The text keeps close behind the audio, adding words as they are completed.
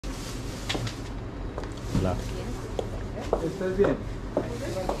Hola. ¿Estás bien?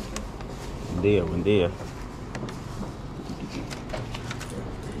 Buen día, buen día.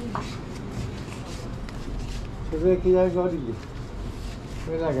 Se ve que ya hay gorilla.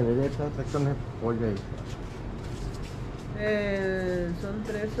 Mira que le está con el pollo ahí. Son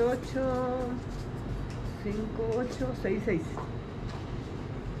 38, 58, 66.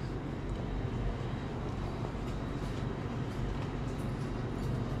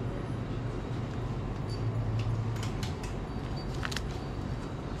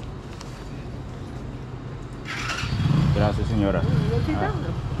 Gracias, señora.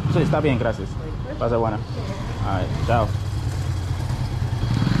 Sí, está bien, gracias. Pasa buena. All right, chao.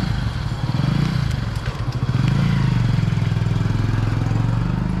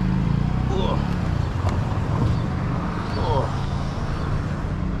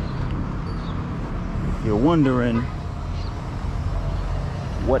 If you're wondering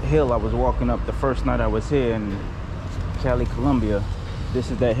what hill I was walking up the first night I was here in Cali, Colombia, this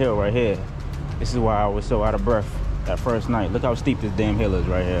is that hill right here. This is why I was so out of breath that first night. Look how steep this damn hill is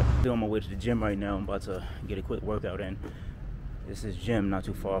right here. I'm on my way to the gym right now. I'm about to get a quick workout in. This is gym not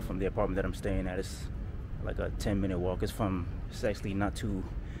too far from the apartment that I'm staying at. It's like a 10-minute walk. It's actually not too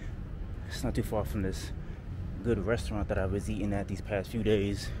far from this good restaurant that I was eating at these past few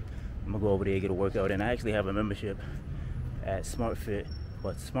days. I'm gonna go over there and get a workout in. I actually have a membership at SmartFit,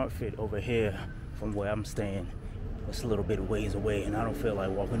 but SmartFit over here from where I'm staying, it's a little bit ways away and I don't feel like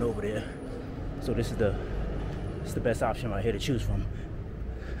walking over there. So this is the best option right here to choose from.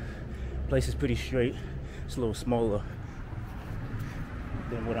 Place is pretty straight. It's a little smaller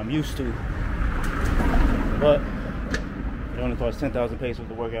than what I'm used to, but it only costs 10,000 pesos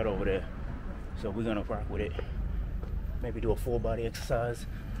to work out over there. So we're gonna rock with it. Maybe do a full body exercise.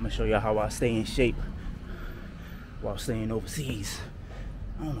 I'm gonna show you how I stay in shape while staying overseas.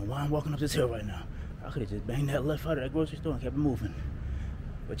 I don't know why I'm walking up this hill right now. I could have just banged that left out of that grocery store and kept it moving.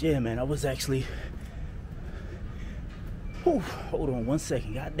 But yeah, man, I was actually, whew, hold on 1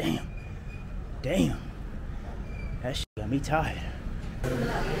 second, god damn. Damn, that shit got me tired.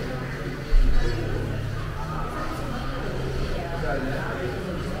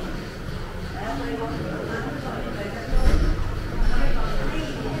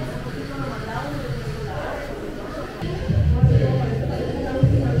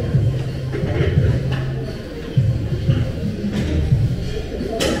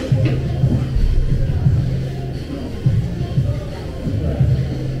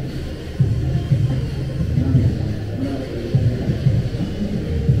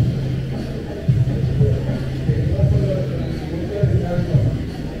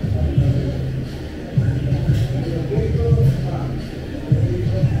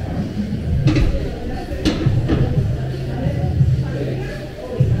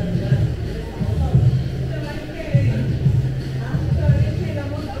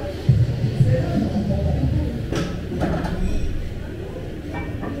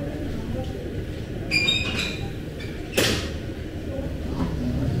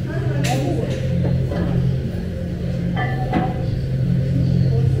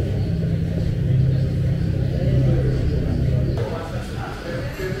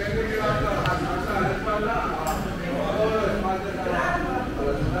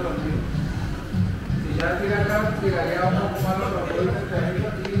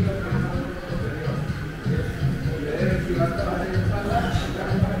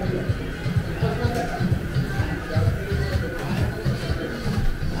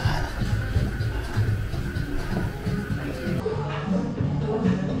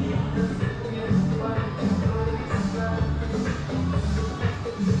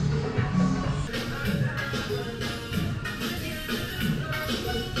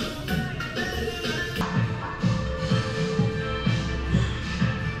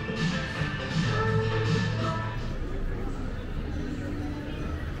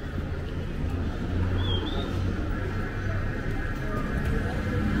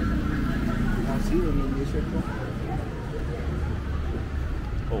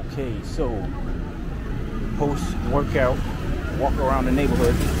 Okay, so post-workout walk around the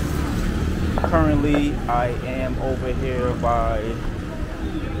neighborhood. Currently, I am over here by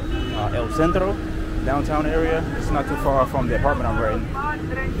El Centro, downtown area. It's not too far from the apartment I'm renting.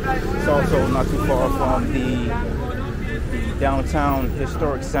 It's also not too far from the downtown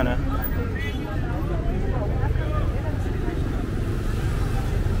historic center.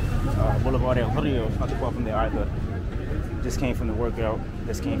 Boulevard del Berrio. It's not too far from there either. Just came from the workout.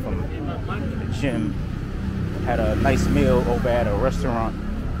 Just came from the gym. Had a nice meal over at a restaurant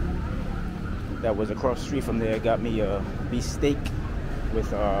that was across the street from there. Got me a beef steak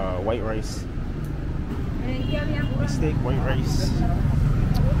with white rice steak, white rice,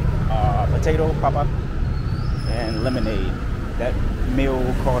 potato, papa, and lemonade. That meal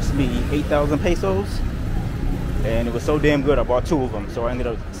cost me 8,000 pesos, and it was so damn good I bought 2 of them, so I ended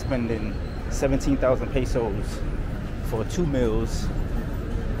up spending 17,000 pesos for 2 meals,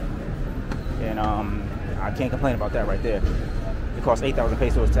 and I can't complain about that right there. It cost 8,000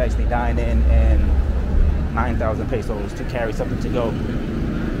 pesos to actually dine in and 9,000 pesos to carry something to go.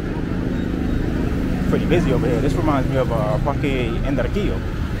 Pretty busy over here. This reminds me of Parque and Ricardo.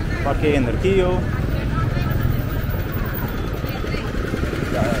 Parque and Ricardo.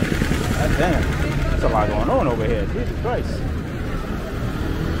 God damn, there's a lot going on over here. Jesus Christ.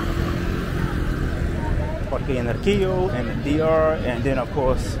 Parque and Ricardo and the DR, and then of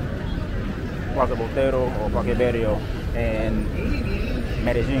course Parque Botero or Parque Berrio and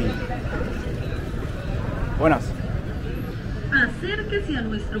Medellín. Buenas. Acérquese a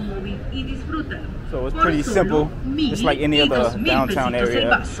nuestro móvil y disfrútalo. So it's pretty simple. It's like any other downtown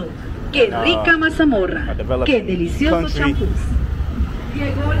area. Qué rica mazamorra. A developed Qué deliciosos country. champús.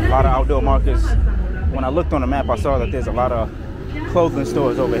 A lot of outdoor markets. When I looked on the map, I saw that there's a lot of clothing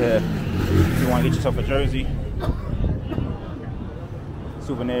stores over here. If you want to get yourself a jersey,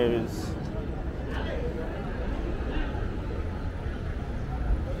 souvenirs.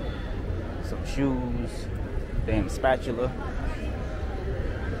 Some shoes, damn spatula,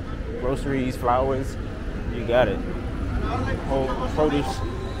 groceries, flowers, you got it. Whole produce,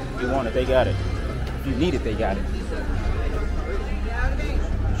 if you want it, they got it. If you need it, they got it.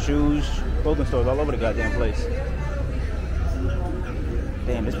 Shoes, clothing stores all over the goddamn place.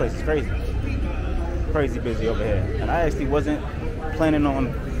 Damn, this place is crazy. Crazy busy over here. And I actually wasn't planning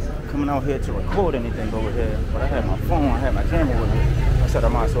on coming out here to record anything over here, but I had my phone, I had my camera with me. I said I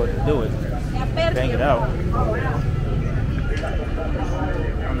might as well do it. Bang it out. I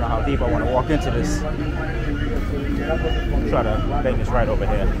don't know how deep I want to walk into this. Try to bang this right over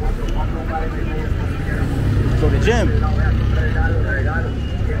here. So the gym.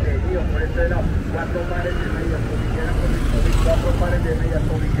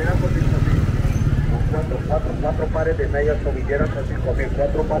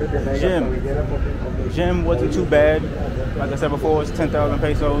 Gym wasn't too bad. Like I said before, it's 10,000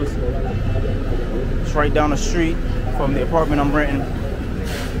 pesos. It's right down the street from the apartment I'm renting.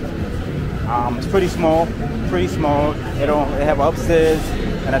 It's pretty small, pretty small. They have an upstairs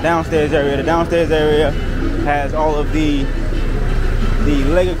and a downstairs area. The downstairs area has all of the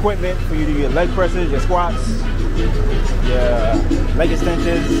leg equipment for you to do your leg presses, your squats, your leg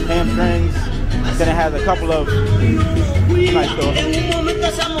extensions, hamstrings. Then it has a couple of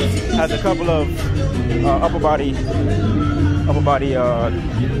upper body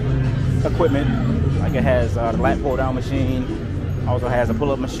equipment. Like it has the lat pull down machine. Also has a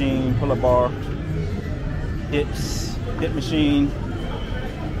pull up machine, pull up bar, dip machine,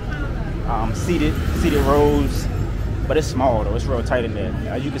 seated rows. But it's small though. It's real tight in there.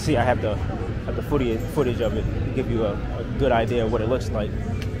 As you can see, I have the footage of it to give you a good idea of what it looks like.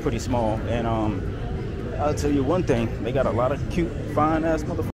 Pretty small. And I'll tell you one thing, they got a lot of cute, fine ass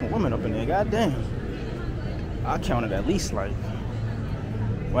motherfucking women up in there. God damn. I counted at least like,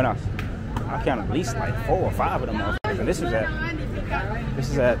 what else? I counted at least like 4 or 5 of them motherfuckers. And this is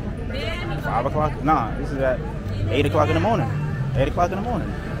at 5 o'clock? Nah, this is at 8 o'clock in the morning. 8 o'clock in the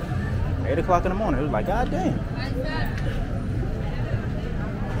morning. 8 o'clock in the morning. It was like, god damn.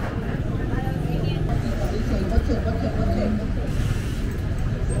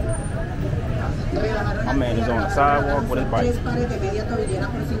 My man is on the sidewalk with his bike.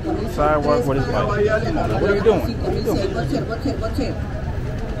 Sidewalk with his bike. Come on, what are you doing? What are you doing?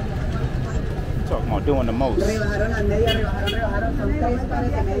 Talking about doing the most.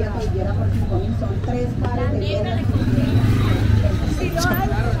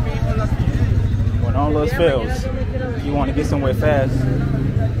 When all else fails, you want to get somewhere fast,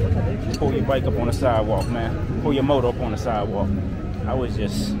 pull your bike up on the sidewalk, man. Pull your motor up on the sidewalk. I was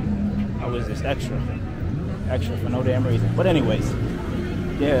just extra for no damn reason. But anyways,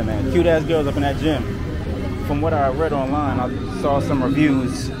 yeah, man, cute ass girls up in that gym. From what I read online, I saw some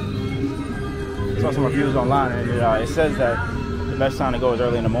reviews online, and it says that the best time to go is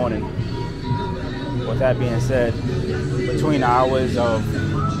early in the morning. With that being said, between the hours of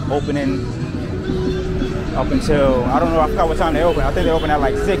opening up until, I don't know, I forgot what time they open. I think they open at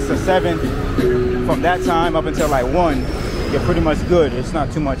like 6 or 7. From that time up until like 1, you're pretty much good. It's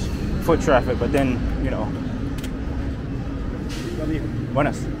not too much foot traffic, but then, you know,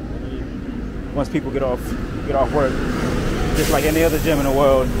 once people get off work, just like any other gym in the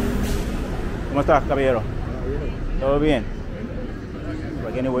world. ¿Cómo estás, caballero? Todo bien?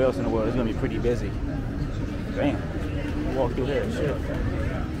 Like anywhere else in the world, it's gonna be pretty busy. Damn. Walk through here. Shit.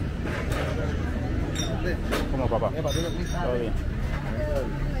 Come on, Papa. Todo bien.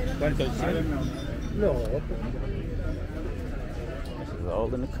 No. This is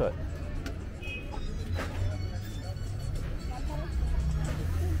all in the cut.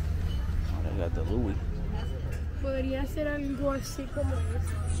 Oh, they got the Louis. Podría ser algo así como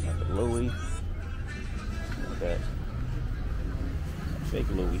esto. Got the Louis. Look at that. Fake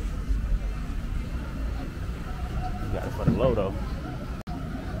Louis. You got it for the low though.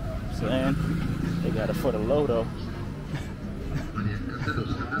 Saying they got it for the low though.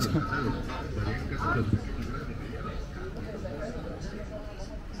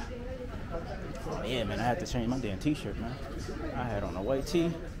 Oh yeah, man, I had to change my damn t-shirt, man. I had on a white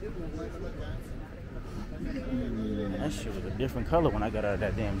tee. That shit was a different color when I got out of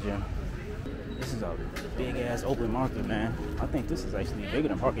that damn gym. This is a big ass open market, man. I think this is actually bigger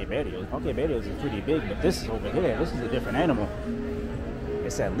than Parque Berrio. Parque Berrio is pretty big, but this is over here. This is a different animal.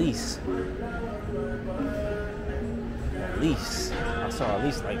 It's at least I saw at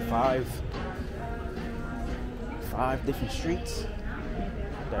least like five different streets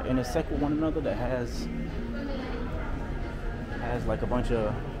that intersect with one another that has like a bunch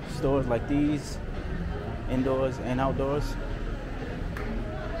of stores like these, indoors and outdoors.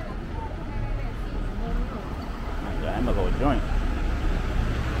 Yeah, I'm gonna go with joint.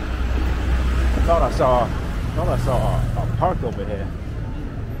 I thought I saw a park over here.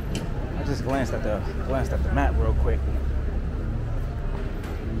 I just glanced at the map real quick.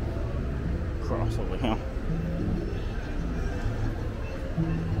 Cross over here.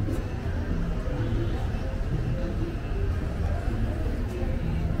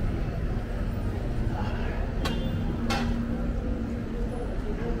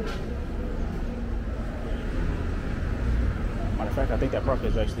 Matter of fact, I think that park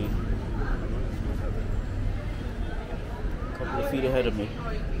is actually a couple of feet ahead of me.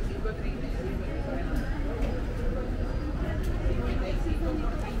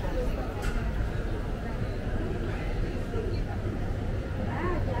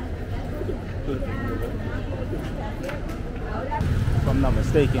 If I'm not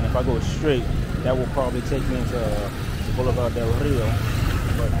mistaken, if I go straight, that will probably take me into Boulevard del Rio,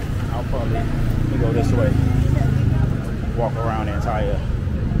 but I'll probably go this way, walk around the entire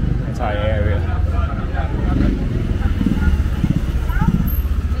area.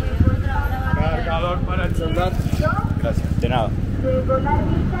 Gracias. De nada.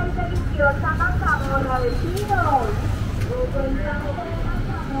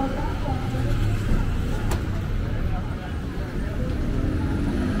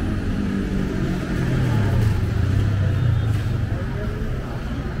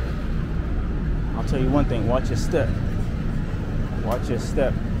 I'll tell you one thing, watch your step. Watch your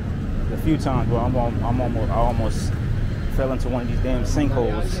step. There's a few times where I almost fell into one of these damn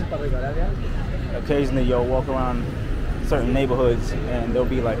sinkholes. Occasionally you'll walk around certain neighborhoods and there'll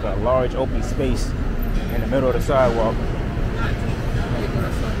be like a large open space in the middle of the sidewalk.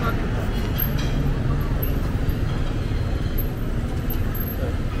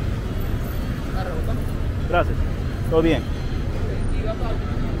 Gracias. Todo bien.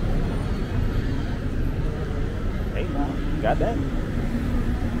 Hey, man, you got that?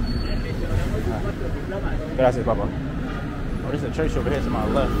 Gracias, Papa. Oh, there's a church over here to my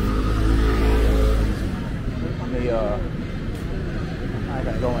left. I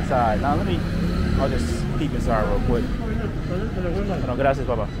gotta go inside. Now I'll just peep inside real quick. No, gracias,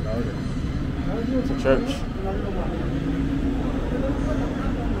 Papa. It's a church.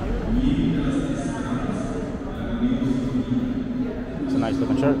 It's a nice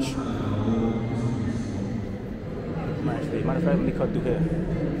looking church. Actually, matter of fact, let me cut through here.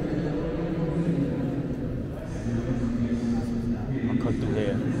 I'll cut through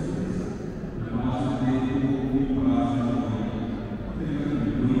here.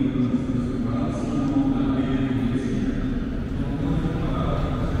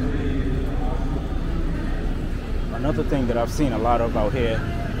 Another thing that I've seen a lot of out here,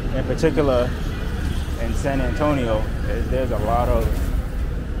 in particular in San Antonio, is there's a lot of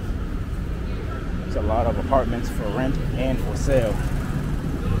apartments for rent and for sale.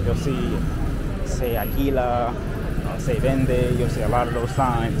 You'll see say Aquila, say Vende, you'll see a lot of those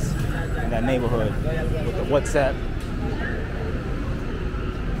signs in that neighborhood with the WhatsApp.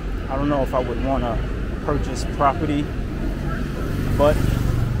 I don't know if I would want to purchase property, but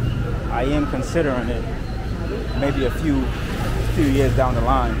I am considering it. Maybe a few years down the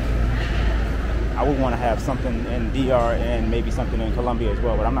line, I would want to have something in DR and maybe something in Colombia as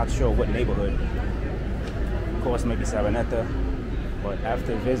well, but I'm not sure what neighborhood. Of course, maybe Sabaneta, but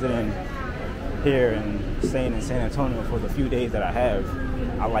after visiting here and staying in San Antonio for the few days that I have,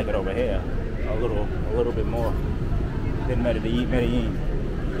 I like it over here a little bit more than Medellín.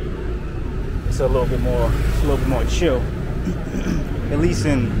 It's a little bit more chill, at least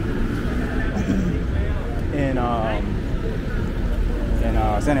in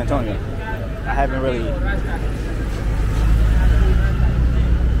San Antonio. I haven't really. Let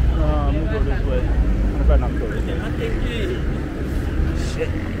me go this way. What if I not go this way? Shit.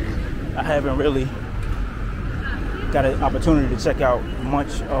 I haven't really got an opportunity to check out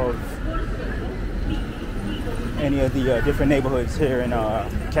much of any of the different neighborhoods here in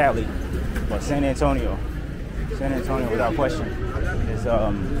Cali, but San Antonio without question is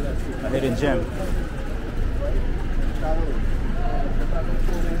a hidden gem.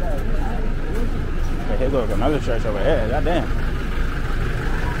 Okay, here goes another church over here. Goddamn.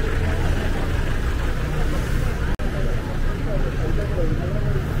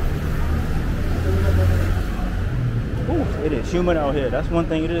 Ooh, it is humid out here. That's one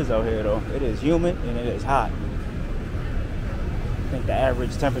thing it is out here, though. It is humid and it is hot. I think the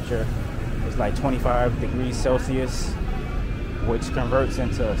average temperature is like 25 degrees Celsius, which converts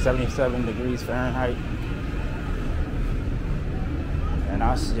into 77 degrees Fahrenheit. And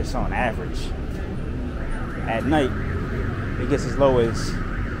that's just on average. At night, it gets as low as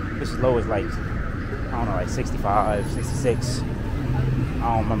like, I don't know, like 65, 66. I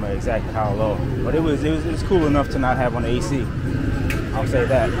don't remember exactly how low, but it was cool enough to not have on the AC. I'll say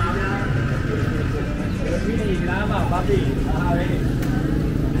that.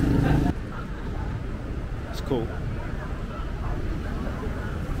 It's cool.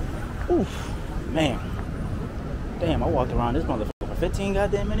 Oof, man. Damn, I walked around this motherfucker for 15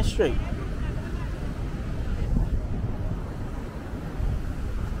 goddamn minutes straight.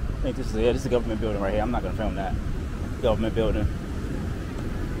 I think this is a government building right here. I'm not gonna film that. Government building.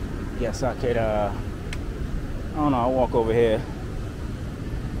 Yes, I could, I don't know, I'll walk over here,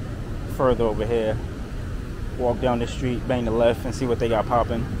 further over here, walk down the street, bang the left, and see what they got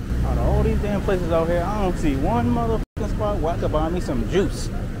popping. Out of all these damn places out here, I don't see one motherfucking spot where I could buy me some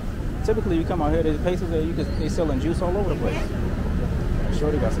juice. Typically, you come out here, there's places that they selling juice all over the place.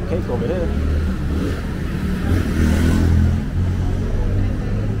 Shorty got some cake over there.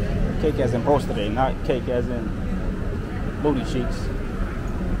 Cake as in birthday, not cake as in booty cheeks.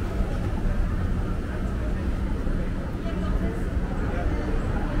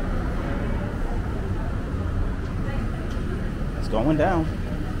 Going down.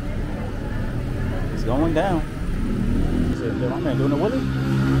 It's going down. My man doing a wheelie?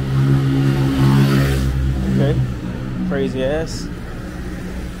 Okay. Crazy ass.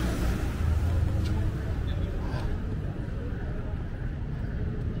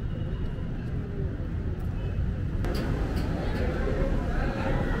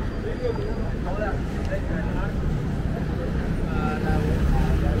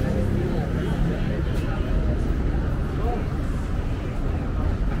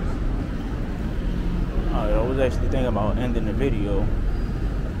 Actually thinking about ending the video,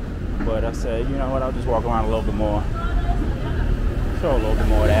 but I said, you know what, I'll just walk around a little bit more, show a little bit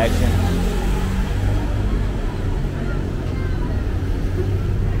more of the action.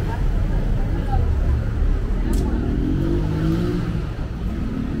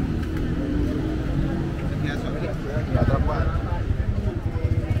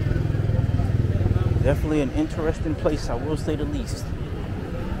 Definitely an interesting place, I will say the least.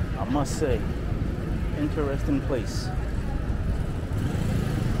 I must say. Interesting place.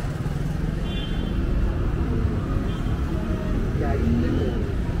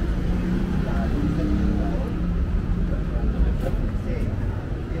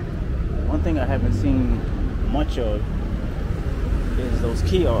 One thing I haven't seen much of is those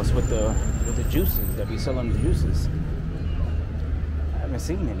kiosks with the juices that be selling the juices. I haven't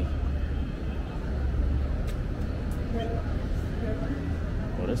seen any.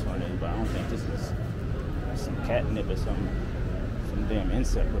 Well, this one is, but I don't think this is. Some catnip or some damn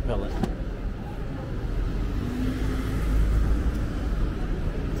insect repellent.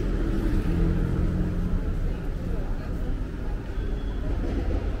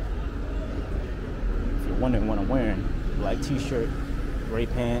 If you're wondering what I'm wearing, black t-shirt, gray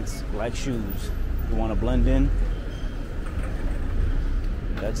pants, black shoes. You want to blend in?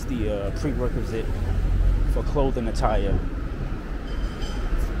 That's the prerequisite for clothing attire.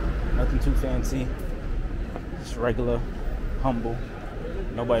 Nothing too fancy. Just regular, humble,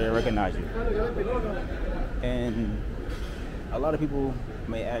 nobody to recognize you. And a lot of people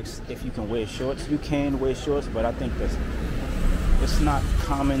may ask if you can wear shorts. You can wear shorts, but I think it's not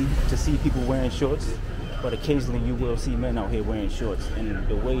common to see people wearing shorts. but occasionally you will see men out here wearing shorts, and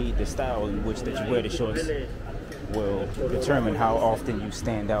the style in which that you wear the shorts will determine how often you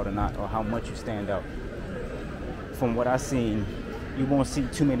stand out or not, or how much you stand out. From what I've seen, you won't see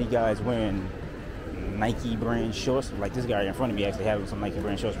too many guys wearing Nike brand shorts. Like this guy in front of me actually having some Nike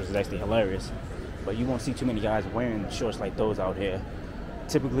brand shorts, which is actually hilarious. But you won't see too many guys wearing shorts like those out here.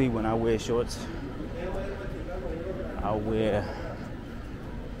 Typically when I wear shorts, I'll wear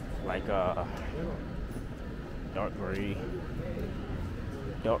like dark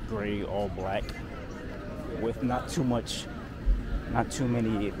gray, all black, with not too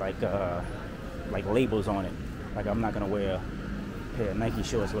many like labels on it. Like I'm not gonna wear a pair of Nike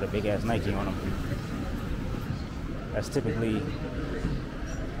shorts with a big ass Nike on them. That's typically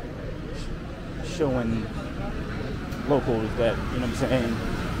showing locals that, you know what I'm saying,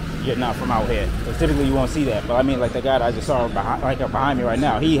 you're not from out here. So typically you won't see that. But I mean, like the guy that I just saw behind me right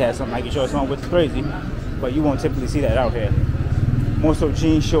now, he has some Nike shorts on, which is crazy. But you won't typically see that out here. More so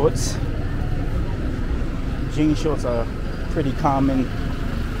jean shorts. Jean shorts are pretty common.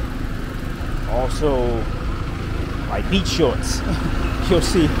 Also, like beach shorts. You'll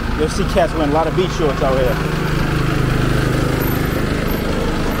see cats wearing a lot of beach shorts out here.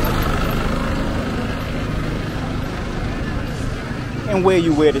 And where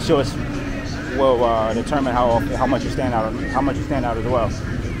you wear the shorts will determine how much you stand out as well.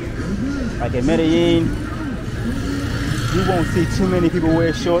 Like in Medellín, you won't see too many people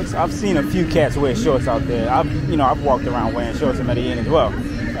wear shorts. I've seen a few cats wear shorts out there. I've walked around wearing shorts in Medellín as well.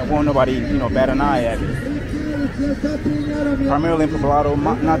 And won't nobody bat an eye at it. Primarily in Poblado,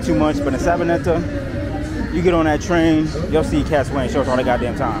 not too much, but in Sabaneta, you get on that train, you'll see cats wearing shorts all the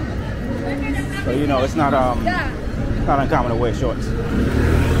goddamn time. So it's not uncommon to wear shorts.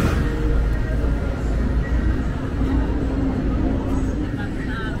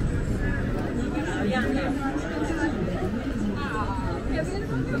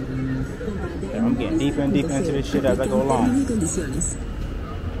 Yeah, I'm getting deeper and deeper into this shit as I go along.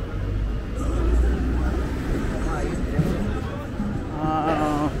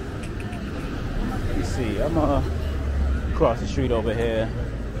 Let's see, I'm across the street over here.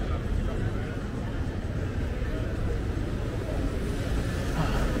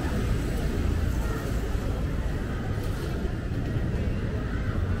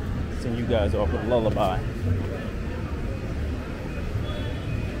 Send you guys off with a lullaby.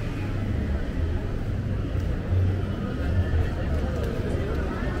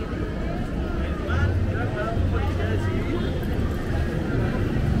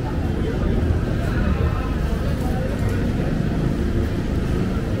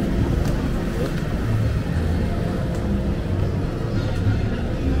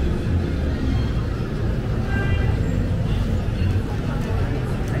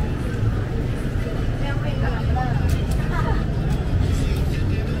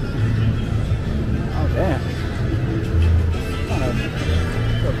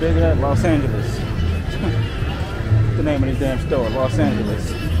 Los Angeles. The name of this damn store, Los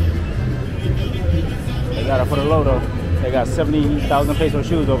Angeles. They got it for the low though. They got 70,000 peso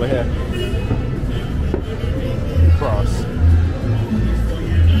shoes over here. Cross.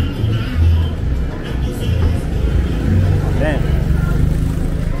 Damn.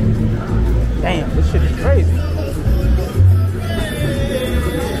 Damn, this shit is crazy.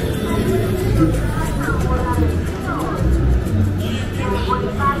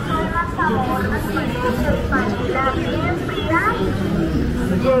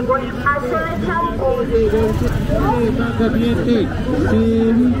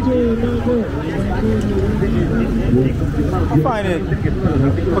 I find it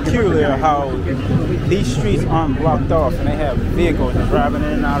peculiar how these streets aren't blocked off and they have vehicles driving in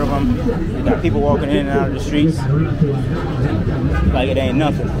and out of them. They got people walking in and out of the streets like it ain't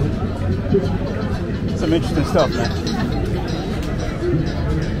nothing. Some interesting stuff, man.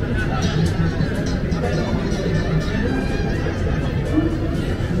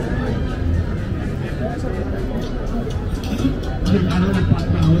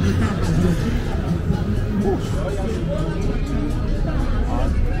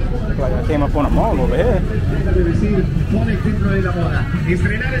 Like I came up on a mall over here.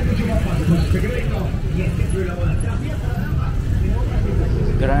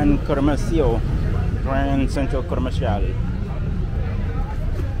 Gran Comercio, Gran Centro Comercial.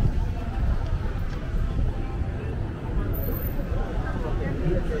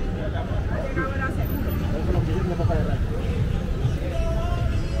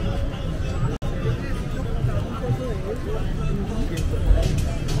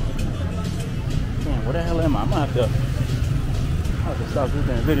 What the hell am I? I'm gonna have to stop this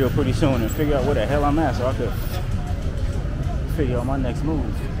damn video pretty soon and figure out where the hell I'm at so I could figure out my next move.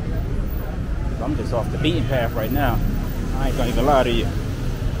 I'm just off the beaten path right now. I ain't gonna even lie to you.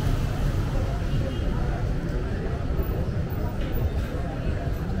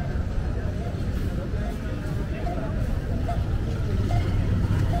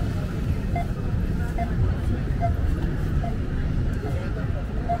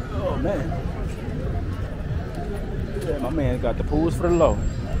 Oh man. Yeah, my man got the pools for the low.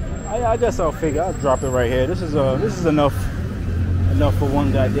 I guess I'll figure I'll drop it right here. This is enough for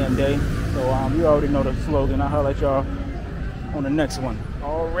one goddamn day. So you already know the slogan. I'll holler at y'all on the next one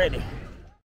already.